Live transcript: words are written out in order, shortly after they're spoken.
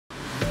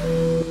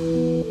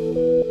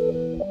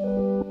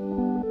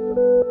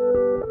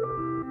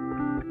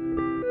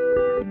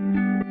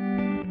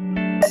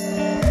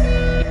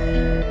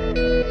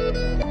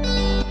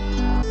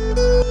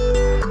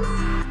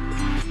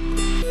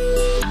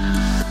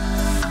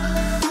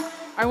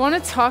I want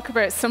to talk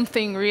about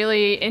something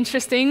really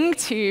interesting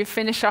to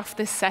finish off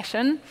this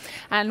session.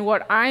 And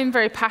what I'm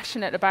very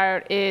passionate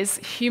about is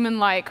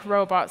human-like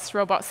robots,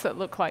 robots that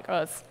look like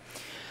us.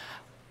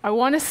 I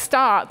want to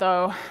start,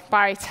 though,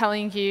 by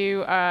telling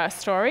you a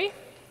story.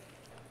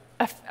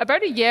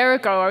 About a year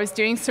ago, I was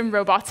doing some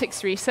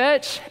robotics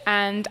research,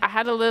 and I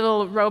had a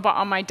little robot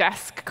on my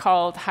desk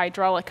called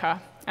Hydraulica.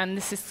 And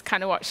this is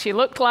kind of what she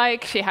looked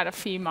like. She had a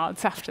few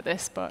mods after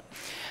this, but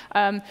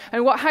and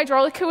what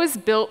Hydraulica was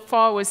built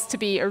for was to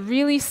be a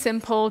really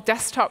simple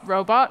desktop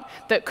robot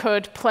that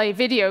could play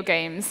video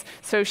games.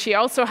 So she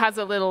also has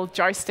a little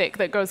joystick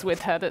that goes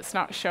with her that's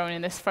not shown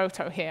in this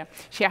photo here.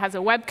 She has a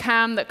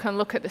webcam that can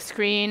look at the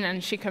screen,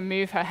 and she can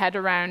move her head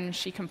around, and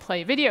she can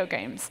play video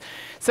games.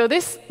 So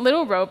this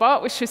little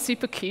robot, which was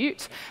super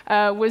cute,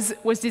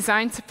 was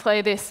designed to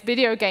play this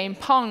video game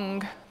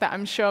Pong that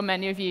I'm sure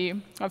many of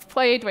you have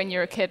played when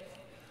you're a kid.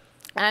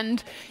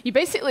 And you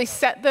basically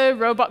set the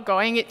robot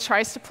going, it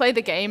tries to play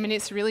the game, and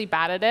it's really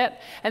bad at it.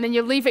 And then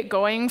you leave it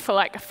going for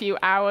like a few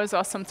hours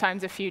or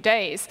sometimes a few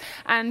days.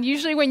 And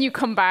usually when you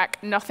come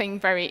back, nothing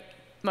very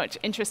much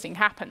interesting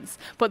happens.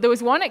 But there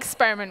was one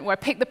experiment where I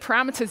picked the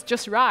parameters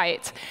just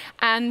right.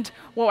 And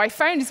what I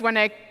found is when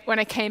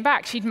I came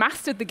back, she'd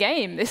mastered the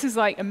game. This is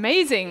like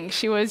amazing.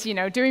 She was,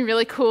 doing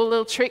really cool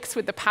little tricks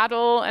with the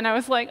paddle. And I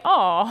was like,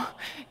 oh,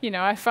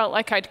 I felt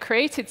like I'd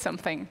created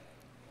something.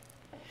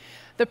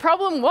 The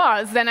problem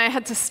was, then I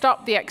had to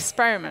stop the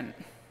experiment.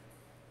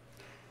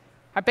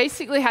 I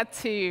basically had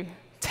to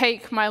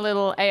take my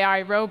little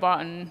AI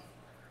robot and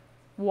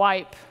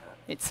wipe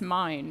its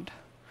mind.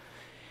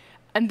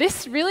 And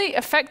this really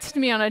affected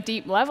me on a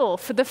deep level.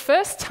 For the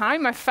first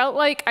time, I felt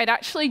like I'd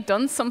actually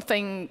done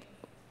something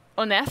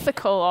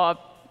unethical or,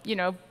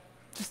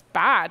 just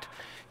bad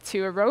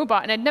to a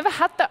robot. And I'd never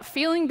had that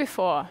feeling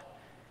before.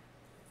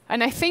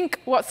 And I think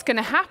what's going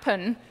to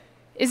happen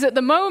is at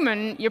the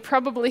moment, you're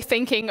probably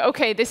thinking,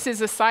 OK, this is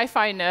a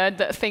sci-fi nerd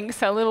that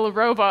thinks a little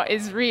robot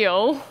is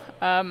real.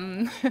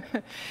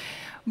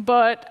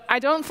 But I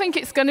don't think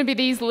it's going to be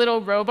these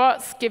little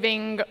robots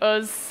giving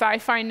us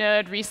sci-fi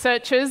nerd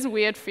researchers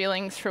weird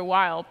feelings for a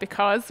while,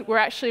 because we're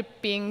actually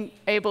being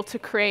able to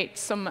create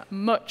some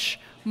much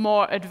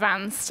more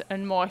advanced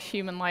and more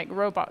human-like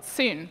robots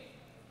soon.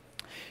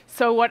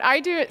 So what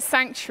I do at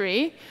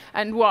Sanctuary,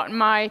 and what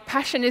my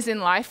passion is in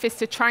life, is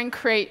to try and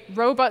create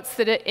robots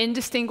that are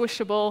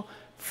indistinguishable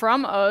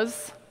from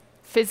us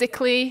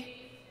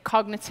physically,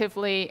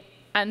 cognitively,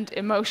 and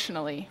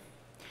emotionally.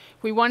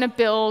 We want to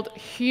build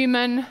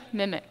human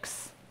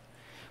mimics.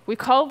 We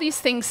call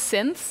these things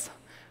synths,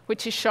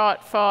 which is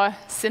short for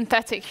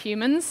synthetic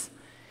humans.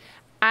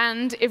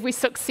 And if we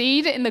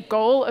succeed in the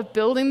goal of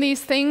building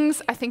these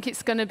things, I think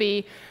it's going to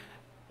be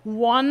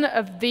one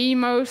of the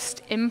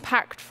most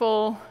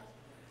impactful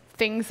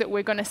things that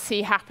we're going to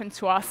see happen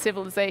to our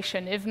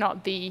civilization, if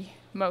not the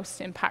most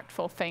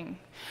impactful thing.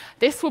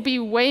 This will be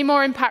way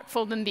more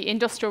impactful than the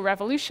Industrial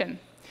Revolution,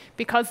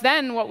 because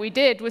then what we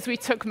did was we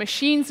took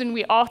machines and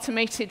we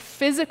automated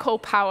physical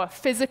power,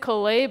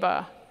 physical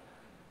labor.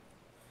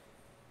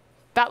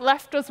 That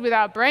left us with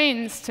our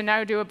brains to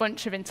now do a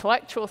bunch of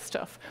intellectual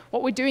stuff.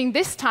 What we're doing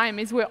this time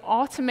is we're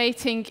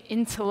automating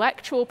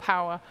intellectual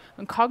power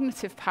and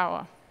cognitive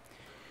power.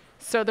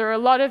 So there are a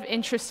lot of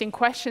interesting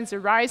questions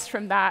arise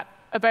from that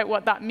about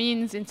what that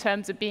means in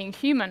terms of being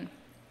human.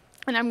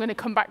 And I'm going to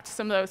come back to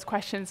some of those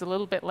questions a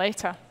little bit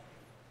later.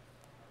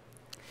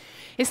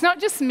 It's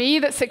not just me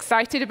that's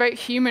excited about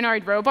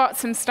humanoid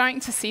robots. I'm starting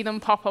to see them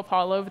pop up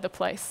all over the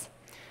place.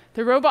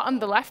 The robot on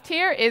the left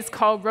here is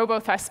called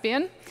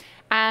Robothespian.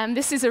 And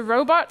this is a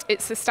robot.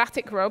 It's a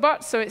static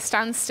robot, so it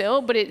stands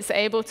still, but it's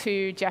able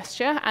to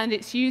gesture. And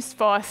it's used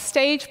for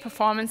stage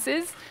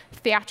performances,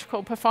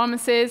 theatrical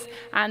performances,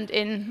 and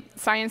in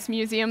science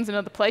museums and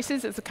other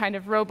places as a kind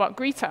of robot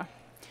greeter.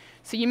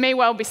 So you may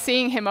well be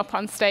seeing him up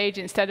on stage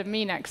instead of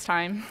me next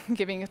time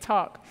giving a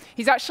talk.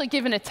 He's actually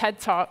given a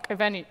TEDx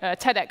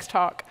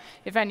talk,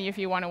 if any of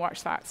you want to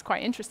watch that. It's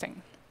quite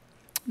interesting.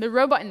 The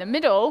robot in the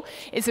middle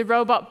is a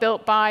robot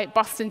built by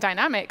Boston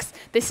Dynamics.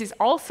 This is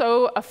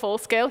also a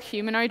full-scale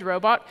humanoid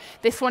robot.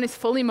 This one is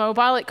fully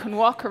mobile. It can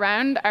walk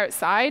around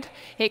outside.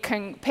 It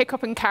can pick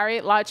up and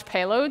carry large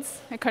payloads.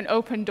 It can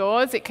open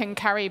doors. It can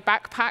carry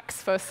backpacks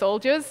for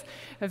soldiers.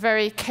 A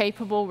very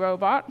capable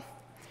robot.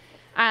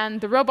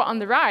 And the robot on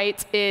the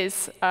right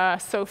is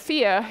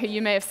Sophia, who you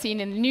may have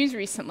seen in the news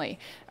recently,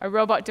 a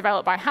robot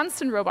developed by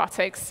Hanson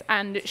Robotics.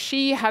 And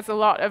she has a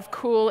lot of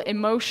cool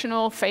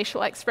emotional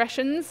facial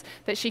expressions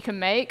that she can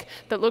make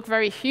that look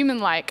very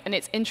human-like. And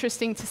it's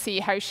interesting to see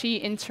how she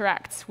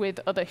interacts with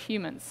other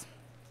humans.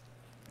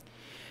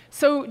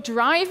 So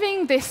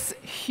driving this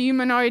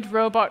humanoid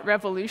robot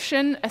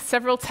revolution are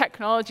several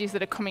technologies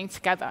that are coming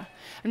together.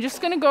 I'm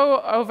just going to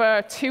go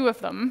over two of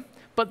them,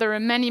 but there are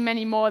many,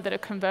 many more that are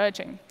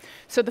converging.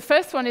 So the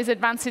first one is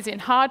advances in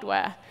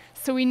hardware.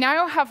 So we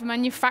now have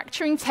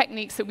manufacturing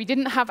techniques that we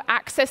didn't have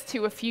access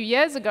to a few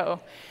years ago.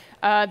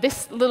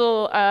 This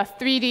little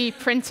 3D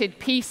printed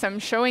piece I'm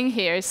showing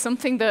here is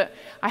something that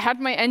I had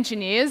my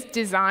engineers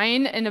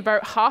design. In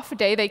about half a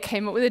day, they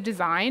came up with a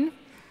design.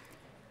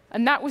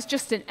 And that was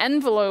just an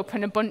envelope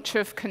and a bunch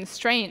of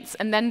constraints.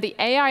 And then the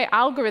AI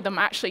algorithm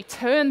actually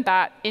turned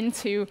that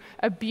into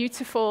a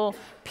beautiful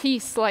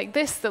piece like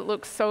this that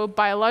looks so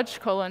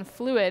biological and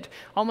fluid,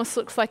 almost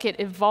looks like it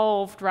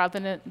evolved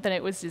rather than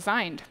it was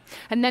designed.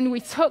 And then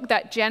we took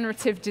that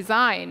generative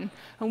design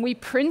and we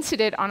printed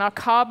it on our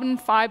carbon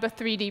fiber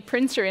 3D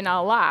printer in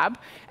our lab,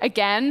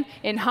 again,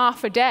 in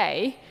half a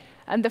day.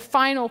 And the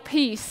final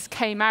piece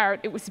came out.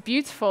 It was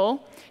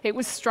beautiful. It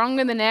was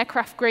stronger than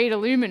aircraft-grade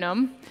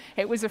aluminum.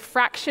 It was a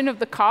fraction of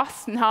the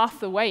cost and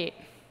half the weight.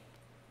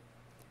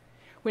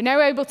 We're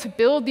now able to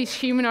build these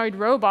humanoid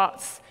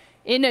robots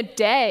in a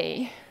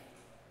day.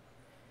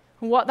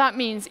 And what that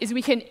means is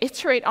we can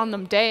iterate on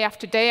them day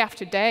after day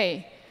after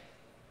day.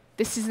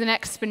 This is an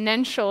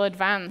exponential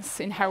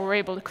advance in how we're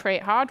able to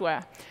create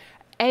hardware.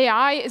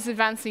 AI is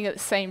advancing at the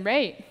same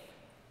rate.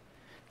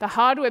 The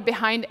hardware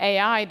behind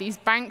AI, these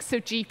banks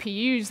of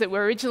GPUs that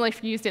were originally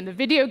used in the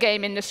video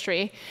game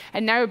industry, are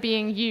now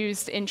being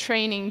used in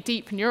training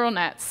deep neural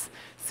nets.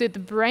 So the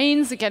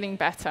brains are getting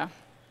better.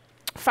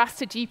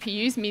 Faster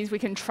GPUs means we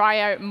can try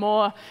out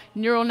more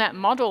neural net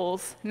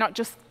models, not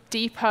just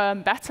deeper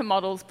and better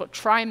models, but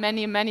try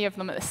many and many of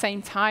them at the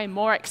same time.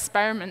 More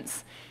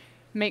experiments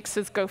makes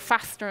us go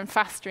faster and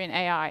faster in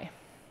AI.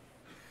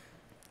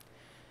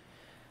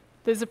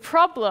 There's a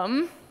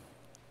problem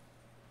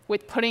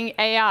with putting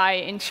AI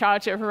in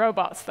charge of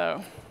robots,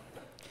 though.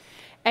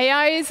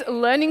 AI's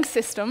learning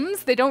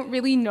systems, they don't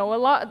really know a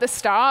lot at the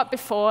start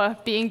before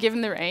being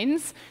given the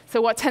reins.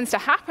 So what tends to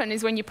happen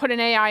is when you put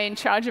an AI in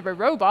charge of a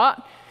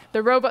robot,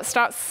 the robot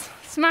starts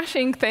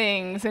smashing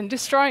things and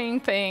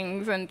destroying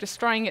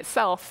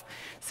itself.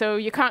 So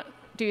you can't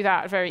do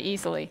that very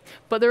easily.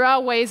 But there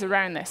are ways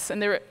around this,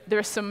 and there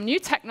are some new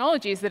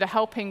technologies that are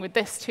helping with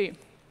this too.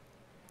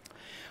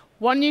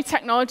 One new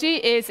technology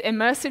is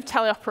immersive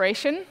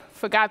teleoperation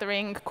for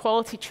gathering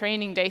quality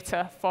training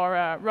data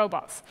for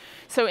robots.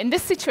 So in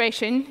this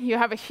situation, you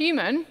have a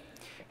human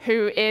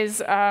who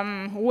is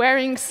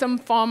wearing some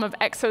form of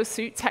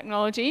exosuit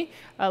technology,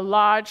 a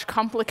large,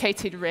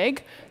 complicated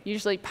rig,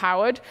 usually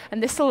powered.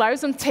 And this allows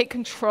them to take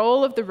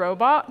control of the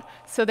robot,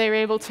 so they're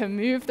able to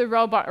move the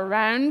robot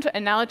around.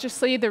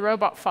 Analogously, the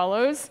robot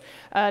follows.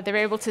 They're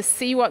able to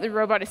see what the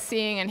robot is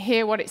seeing and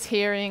hear what it's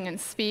hearing and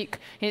speak.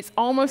 And it's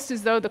almost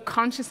as though the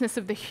consciousness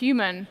of the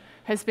human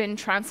has been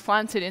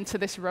transplanted into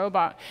this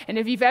robot. And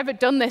if you've ever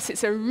done this,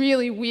 it's a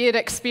really weird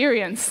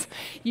experience.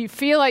 You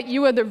feel like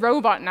you are the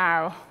robot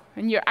now,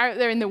 and you're out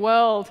there in the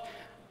world.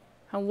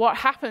 And what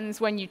happens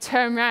when you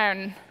turn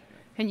around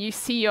and you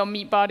see your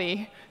meat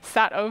body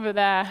sat over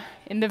there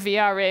in the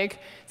VR rig?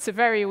 It's a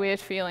very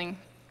weird feeling.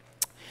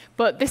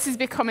 But this is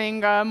becoming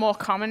more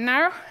common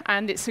now,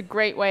 and it's a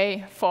great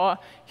way for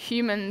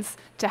humans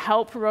to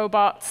help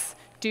robots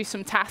do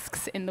some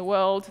tasks in the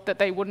world that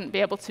they wouldn't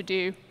be able to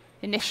do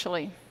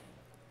initially.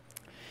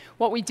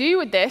 What we do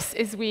with this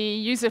is we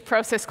use a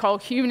process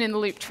called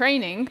human-in-the-loop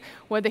training,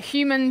 where the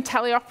human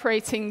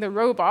teleoperating the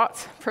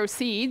robot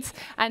proceeds,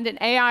 and an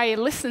AI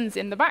listens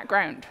in the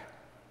background.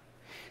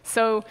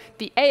 So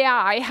the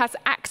AI has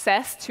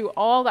access to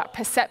all that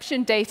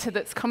perception data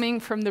that's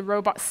coming from the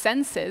robot's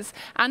senses,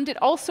 and it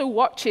also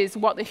watches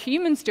what the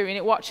human's doing.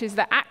 It watches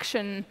the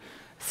action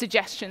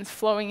suggestions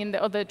flowing in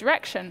the other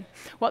direction.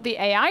 What the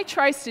AI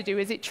tries to do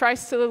is it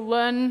tries to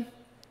learn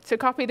to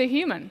copy the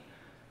human.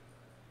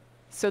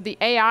 So the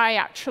AI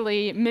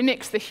actually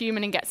mimics the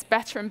human and gets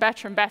better and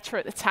better and better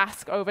at the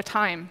task over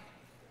time.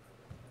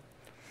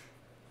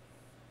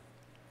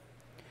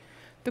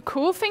 The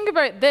cool thing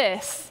about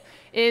this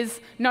is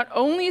not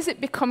only is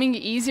it becoming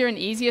easier and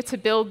easier to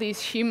build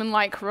these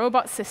human-like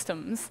robot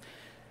systems,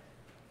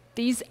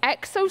 these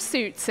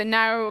exosuits are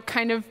now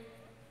kind of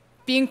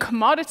being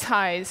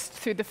commoditized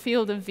through the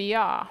field of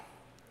VR.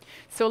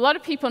 So a lot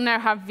of people now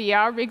have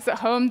VR rigs at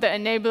home that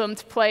enable them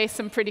to play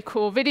some pretty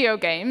cool video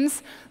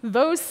games.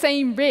 Those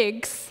same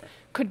rigs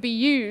could be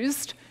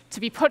used to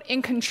be put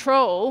in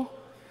control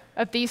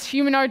of these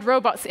humanoid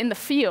robots in the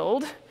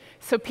field,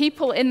 so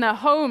people in their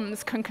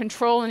homes can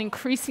control an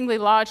increasingly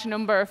large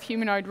number of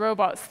humanoid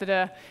robots that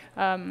are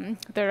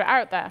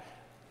out there.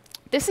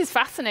 This is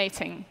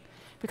fascinating,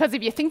 because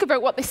if you think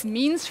about what this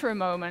means for a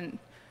moment,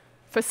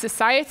 for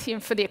society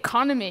and for the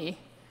economy,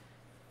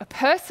 a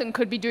person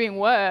could be doing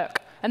work,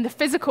 and the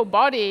physical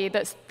body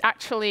that's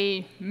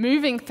actually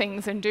moving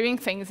things and doing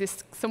things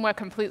is somewhere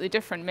completely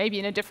different, maybe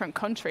in a different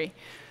country.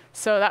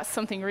 So that's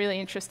something really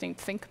interesting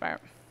to think about.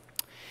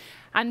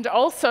 And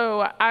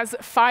also, as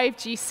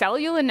 5G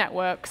cellular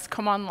networks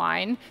come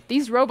online,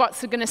 these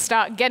robots are going to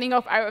start getting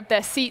up out of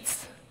their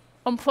seats,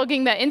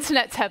 unplugging their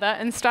internet tether,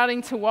 and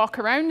starting to walk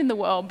around in the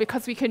world,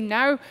 because we can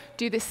now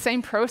do this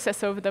same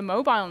process over the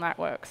mobile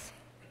networks.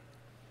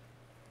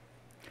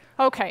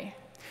 OK.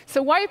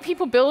 So why are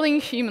people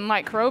building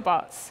human-like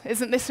robots?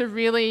 Isn't this a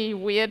really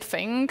weird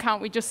thing? Can't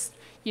we just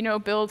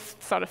build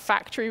sort of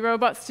factory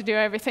robots to do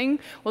everything?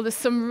 Well, there's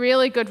some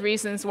really good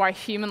reasons why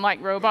human-like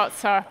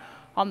robots are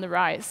on the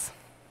rise.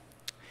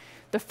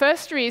 The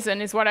first reason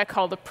is what I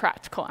call the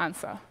practical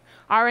answer.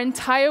 Our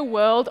entire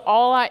world,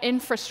 all our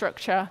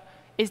infrastructure,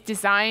 is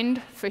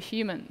designed for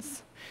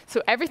humans.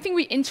 So everything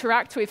we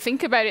interact with,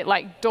 think about it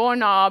like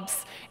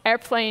doorknobs,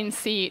 airplane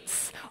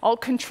seats, all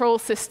control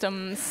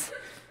systems,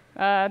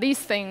 these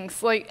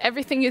things, like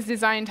everything is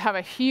designed to have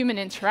a human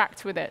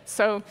interact with it.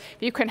 So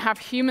you can have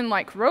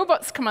human-like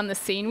robots come on the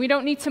scene. We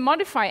don't need to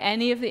modify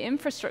any of the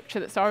infrastructure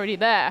that's already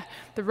there.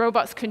 The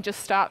robots can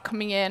just start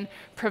coming in,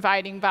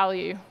 providing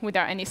value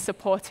without any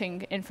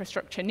supporting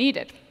infrastructure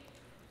needed.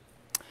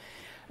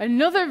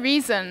 Another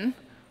reason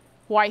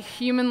why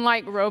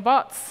human-like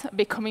robots are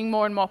becoming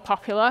more and more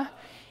popular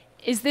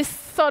is this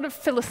sort of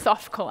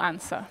philosophical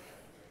answer.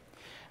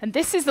 And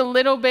this is a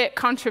little bit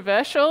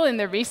controversial in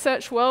the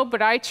research world,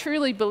 but I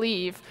truly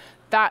believe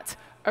that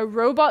a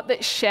robot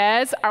that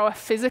shares our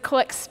physical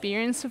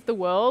experience of the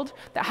world,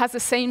 that has the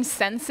same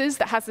senses,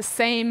 that has the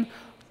same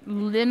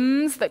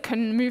limbs, that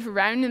can move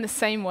around in the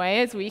same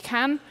way as we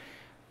can,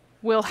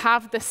 will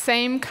have the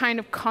same kind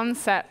of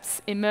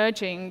concepts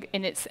emerging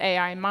in its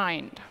AI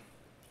mind.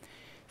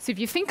 So if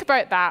you think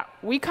about that,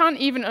 we can't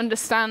even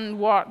understand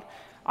what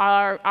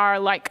our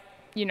like,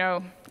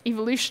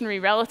 evolutionary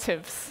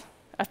relatives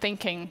are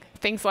thinking,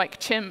 things like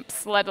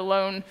chimps, let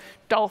alone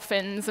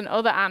dolphins and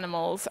other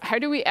animals. How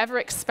do we ever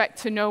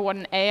expect to know what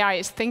an AI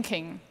is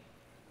thinking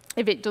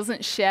if it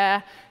doesn't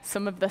share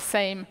some of the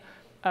same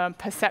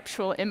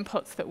perceptual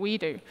inputs that we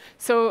do?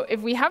 So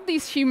if we have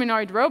these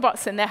humanoid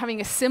robots and they're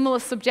having a similar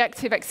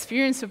subjective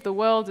experience of the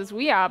world as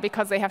we are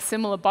because they have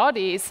similar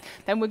bodies,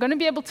 then we're going to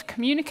be able to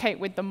communicate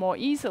with them more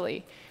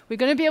easily. We're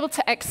going to be able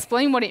to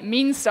explain what it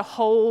means to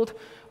hold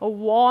a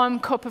warm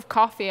cup of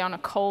coffee on a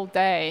cold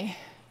day.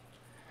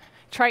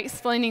 Try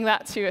explaining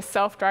that to a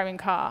self-driving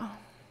car.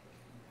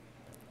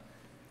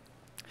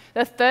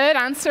 The third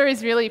answer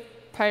is really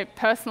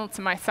personal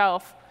to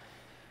myself.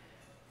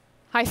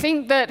 I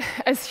think that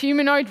as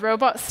humanoid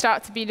robots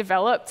start to be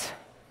developed,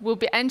 we'll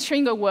be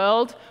entering a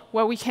world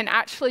where we can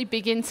actually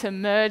begin to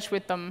merge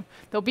with them.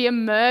 There'll be a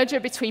merger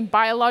between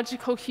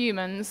biological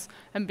humans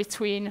and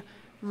between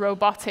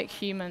robotic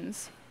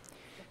humans.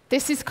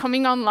 This is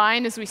coming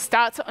online as we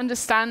start to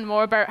understand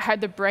more about how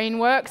the brain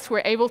works.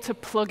 We're able to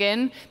plug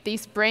in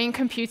these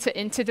brain-computer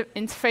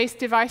interface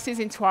devices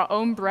into our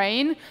own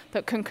brain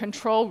that can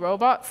control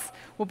robots.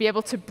 We'll be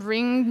able to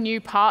bring new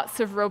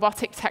parts of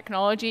robotic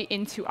technology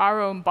into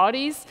our own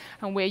bodies,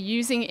 and we're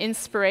using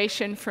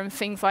inspiration from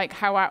things like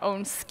how our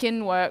own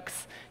skin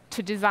works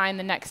to design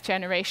the next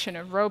generation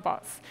of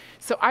robots.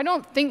 So I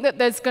don't think that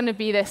there's going to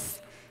be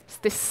this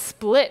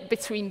split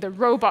between the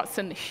robots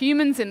and the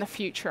humans in the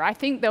future. I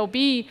think there'll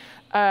be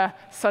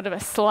sort of a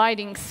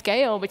sliding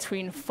scale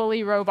between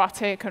fully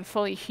robotic and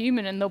fully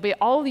human, and there'll be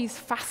all these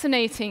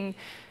fascinating,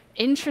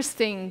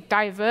 interesting,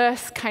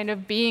 diverse kind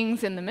of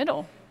beings in the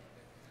middle.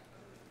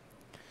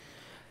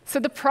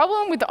 So the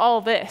problem with all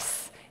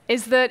this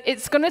is that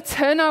it's going to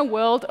turn our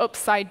world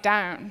upside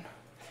down.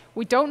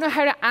 We don't know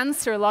how to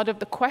answer a lot of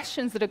the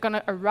questions that are going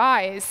to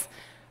arise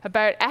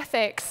about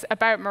ethics,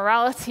 about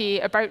morality,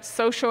 about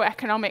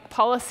socio-economic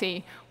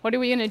policy. What are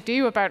we going to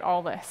do about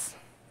all this?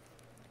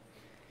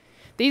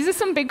 These are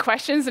some big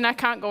questions, and I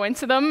can't go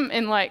into them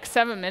in like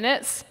 7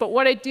 minutes. But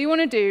what I do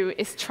want to do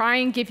is try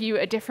and give you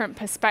a different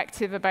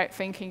perspective about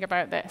thinking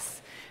about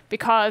this,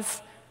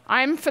 because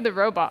I'm for the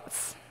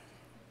robots.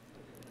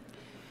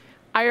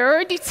 I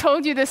already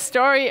told you the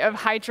story of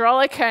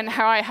Hydraulica and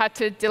how I had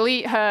to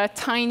delete her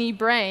tiny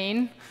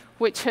brain,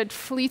 which had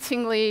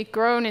fleetingly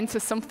grown into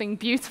something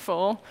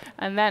beautiful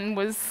and then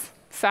was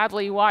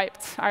sadly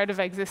wiped out of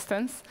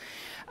existence.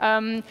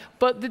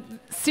 But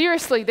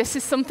seriously, this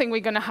is something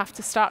we're going to have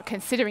to start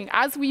considering.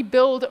 As we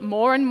build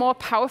more and more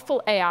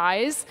powerful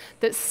AIs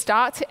that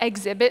start to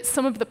exhibit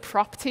some of the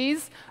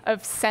properties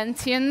of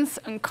sentience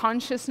and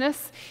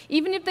consciousness,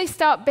 even if they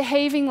start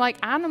behaving like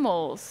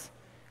animals,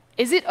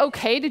 is it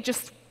okay to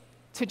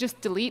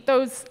just delete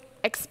those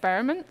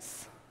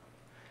experiments?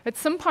 At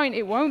some point,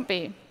 it won't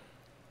be.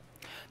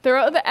 There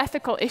are other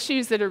ethical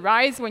issues that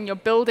arise when you're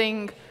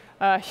building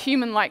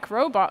human-like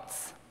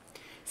robots.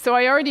 So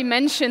I already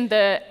mentioned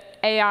that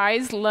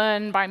AIs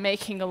learn by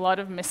making a lot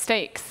of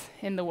mistakes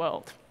in the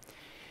world.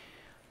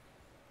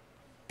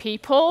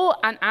 People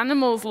and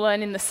animals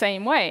learn in the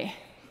same way.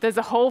 There's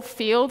a whole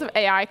field of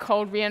AI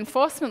called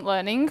reinforcement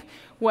learning,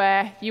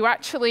 where you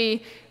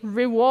actually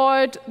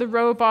reward the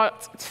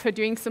robot for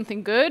doing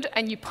something good,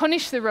 and you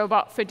punish the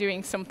robot for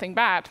doing something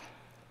bad.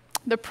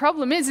 The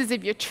problem is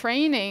if you're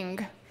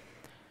training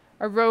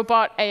a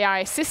robot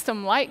AI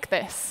system like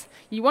this,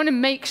 you want to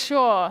make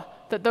sure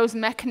that those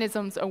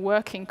mechanisms are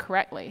working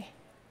correctly.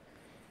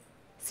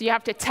 So you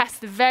have to test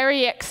the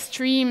very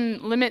extreme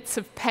limits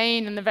of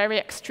pain and the very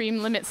extreme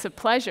limits of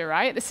pleasure,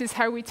 right? This is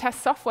how we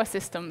test software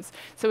systems.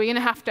 So we're going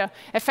to have to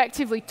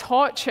effectively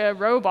torture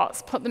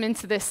robots, put them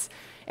into this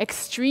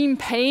extreme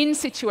pain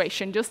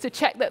situation just to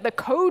check that the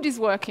code is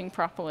working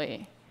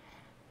properly.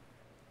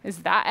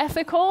 Is that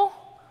ethical?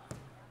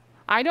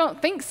 I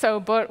don't think so,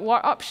 but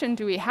what option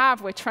do we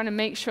have? We're trying to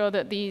make sure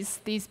that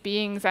these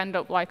beings end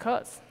up like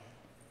us.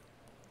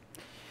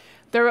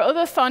 There are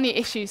other thorny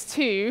issues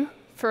too.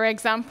 For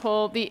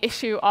example, the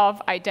issue of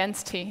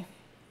identity.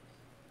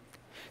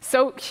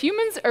 So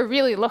humans are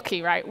really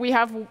lucky, right? We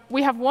have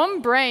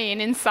one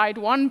brain inside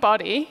one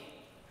body,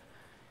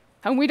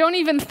 and we don't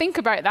even think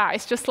about that.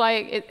 It's just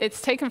like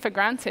it's taken for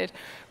granted.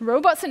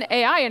 Robots and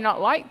AI are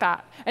not like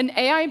that. An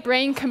AI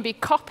brain can be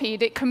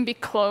copied, it can be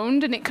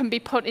cloned, and it can be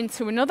put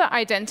into another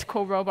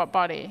identical robot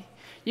body.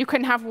 You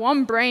can have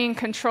one brain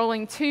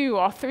controlling 2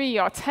 or 3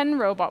 or 10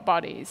 robot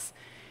bodies.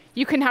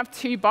 You can have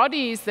 2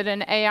 bodies that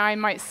an AI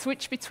might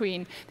switch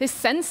between. This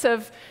sense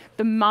of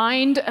the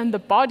mind and the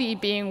body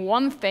being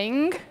one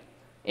thing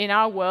in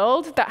our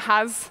world that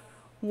has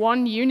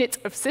one unit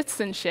of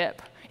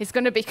citizenship is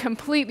going to be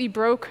completely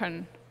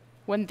broken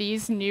when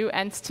these new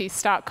entities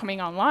start coming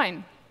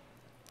online.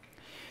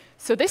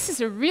 So this is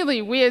a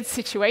really weird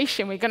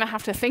situation. We're going to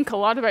have to think a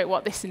lot about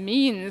what this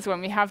means when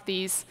we have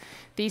these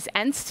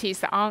entities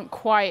that aren't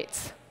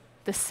quite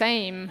the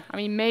same. I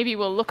mean, maybe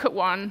we'll look at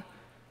one,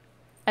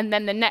 and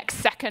then the next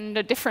second,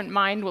 a different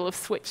mind will have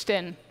switched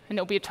in, and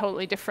it'll be a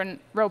totally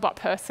different robot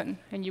person,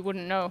 and you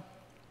wouldn't know.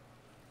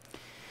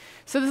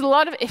 So there's a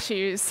lot of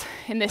issues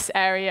in this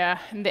area,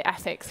 in the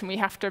ethics, and we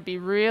have to be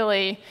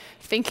really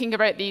thinking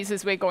about these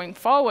as we're going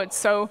forward.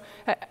 So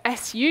at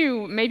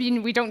SU, maybe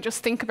we don't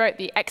just think about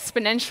the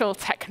exponential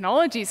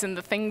technologies and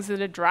the things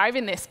that are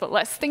driving this, but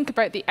let's think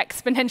about the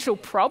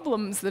exponential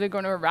problems that are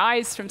going to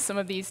arise from some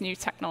of these new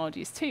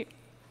technologies too.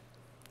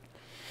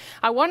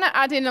 I want to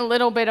add in a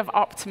little bit of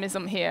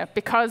optimism here,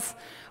 because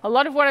a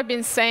lot of what I've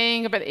been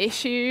saying about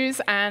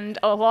issues and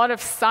a lot of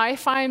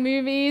sci-fi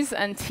movies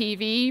and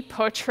TV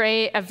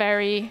portray a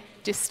very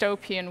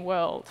dystopian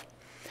world.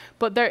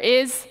 But there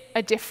is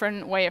a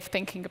different way of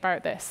thinking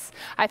about this.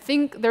 I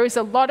think there is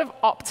a lot of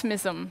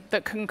optimism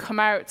that can come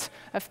out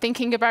of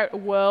thinking about a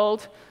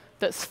world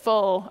that's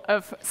full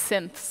of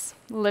synths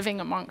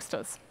living amongst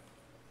us.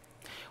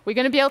 We're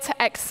going to be able to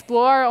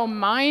explore our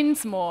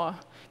minds more,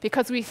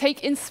 because we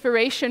take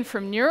inspiration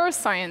from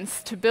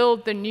neuroscience to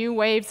build the new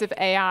waves of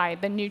AI,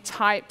 the new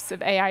types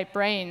of AI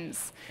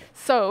brains.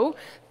 So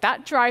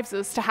that drives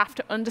us to have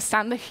to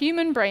understand the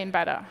human brain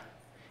better.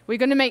 We're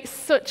going to make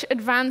such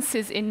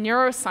advances in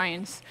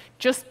neuroscience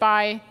just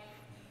by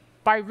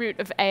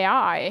route of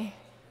AI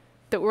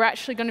that we're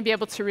actually going to be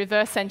able to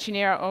reverse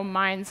engineer our own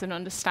minds and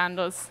understand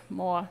us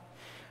more.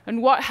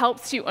 And what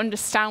helps you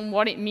understand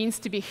what it means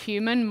to be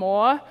human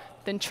more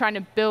than trying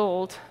to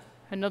build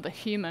another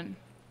human?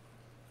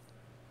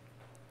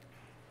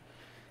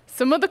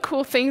 Some other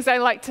cool things I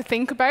like to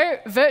think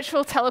about,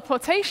 virtual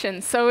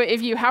teleportation. So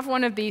if you have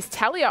one of these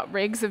teleop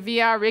rigs, a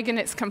VR rig, and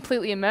it's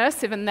completely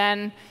immersive, and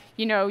then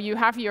you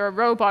have your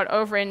robot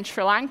over in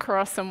Sri Lanka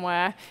or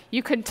somewhere,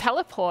 you could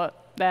teleport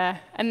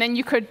there, and then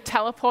you could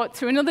teleport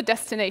to another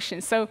destination.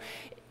 So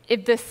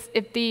if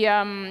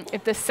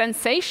the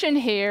sensation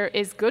here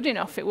is good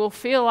enough, it will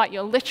feel like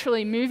you're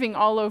literally moving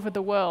all over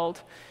the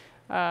world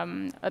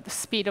at the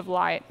speed of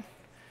light.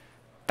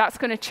 That's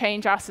going to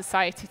change our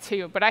society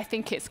too, but I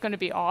think it's going to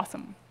be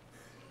awesome.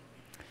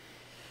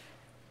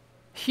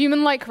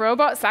 Human-like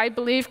robots, I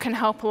believe, can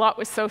help a lot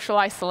with social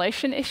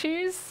isolation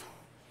issues.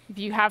 If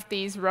you have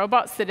these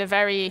robots that are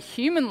very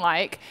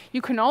human-like,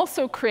 you can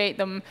also create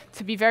them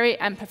to be very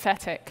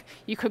empathetic.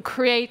 You could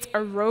create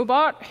a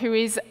robot who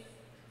is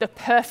the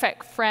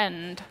perfect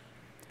friend,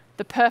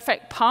 the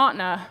perfect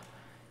partner,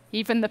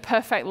 even the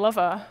perfect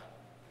lover,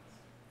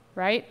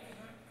 right?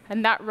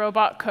 And that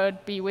robot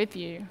could be with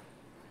you.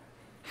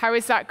 How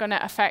is that going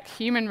to affect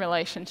human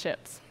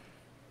relationships?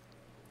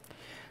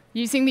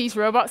 Using these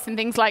robots in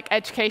things like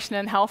education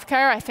and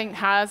healthcare, I think,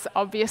 has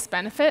obvious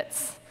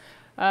benefits.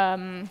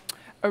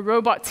 A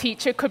robot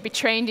teacher could be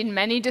trained in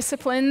many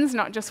disciplines,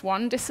 not just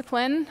one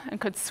discipline,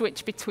 and could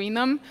switch between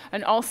them,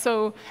 and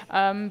also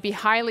be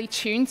highly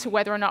tuned to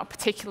whether or not a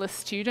particular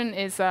student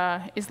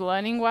is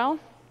learning well.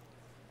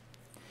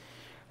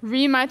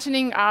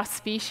 Reimagining our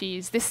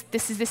species. This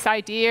is this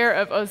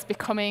idea of us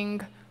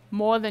becoming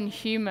more than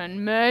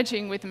human,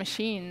 merging with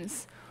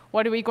machines.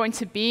 What are we going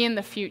to be in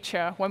the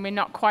future when we're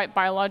not quite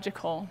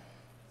biological?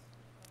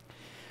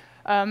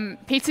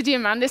 Peter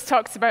Diamandis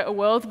talks about a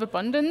world of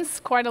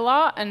abundance quite a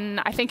lot, and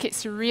I think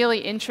it's really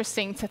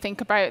interesting to think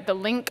about the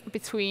link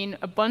between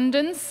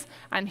abundance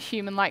and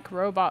human-like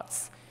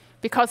robots.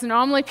 Because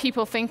normally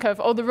people think of,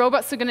 oh, the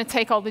robots are going to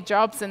take all the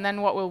jobs, and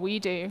then what will we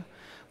do?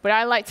 But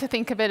I like to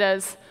think of it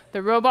as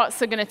the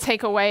robots are going to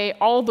take away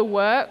all the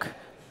work,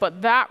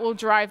 but that will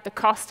drive the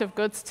cost of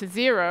goods to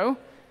zero,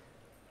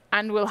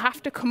 and we'll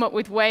have to come up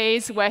with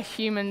ways where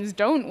humans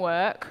don't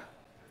work,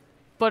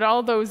 but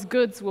all those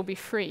goods will be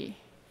free.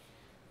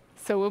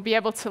 So we'll be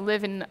able to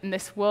live in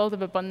this world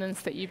of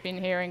abundance that you've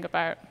been hearing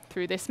about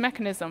through this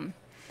mechanism.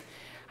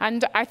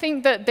 And I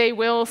think that they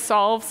will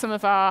solve some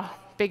of our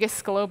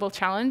biggest global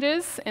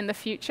challenges in the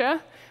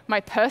future.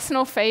 My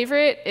personal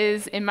favorite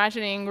is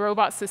imagining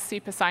robots as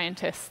super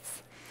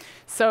scientists.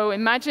 So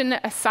imagine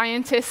a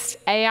scientist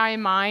AI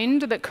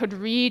mind that could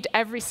read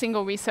every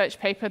single research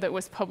paper that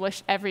was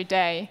published every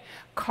day,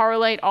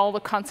 correlate all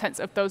the contents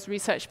of those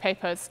research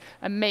papers,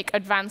 and make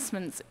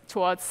advancements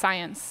towards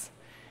science.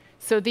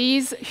 So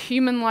these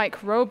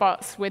human-like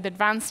robots with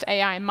advanced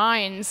AI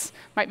minds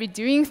might be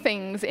doing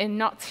things in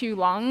not too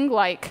long,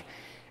 like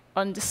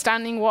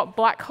understanding what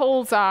black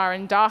holes are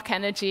and dark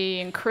energy,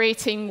 and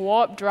creating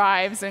warp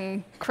drives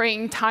and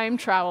creating time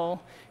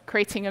travel,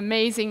 creating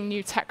amazing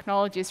new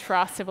technologies for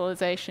our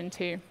civilization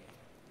too.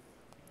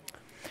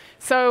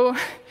 So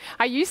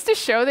I used to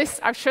show this,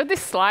 I've showed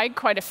this slide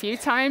quite a few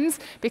times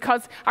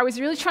because I was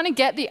really trying to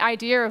get the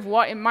idea of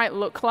what it might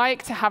look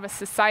like to have a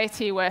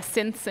society where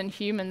synths and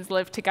humans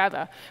live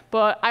together.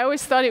 But I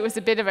always thought it was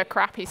a bit of a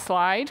crappy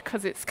slide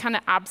because it's kind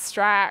of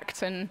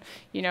abstract and,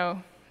 you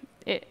know,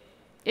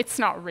 it's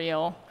not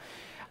real.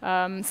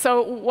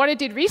 So what I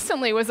did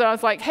recently was I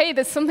was like, hey,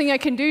 there's something I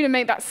can do to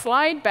make that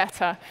slide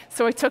better.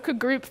 So I took a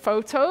group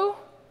photo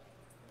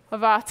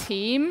of our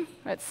team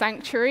at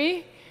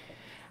Sanctuary.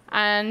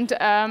 And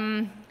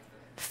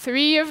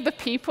 3 of the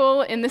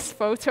people in this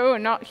photo are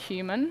not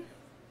human.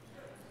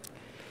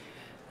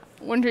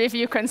 Wonder if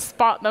you can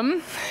spot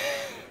them.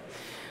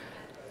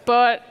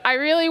 But I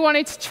really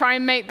wanted to try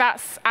and make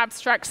that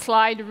abstract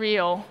slide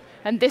real.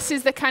 And this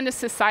is the kind of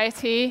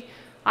society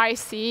I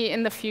see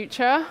in the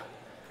future.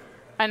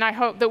 And I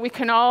hope that we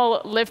can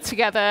all live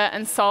together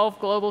and solve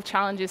global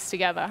challenges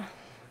together.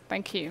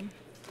 Thank you.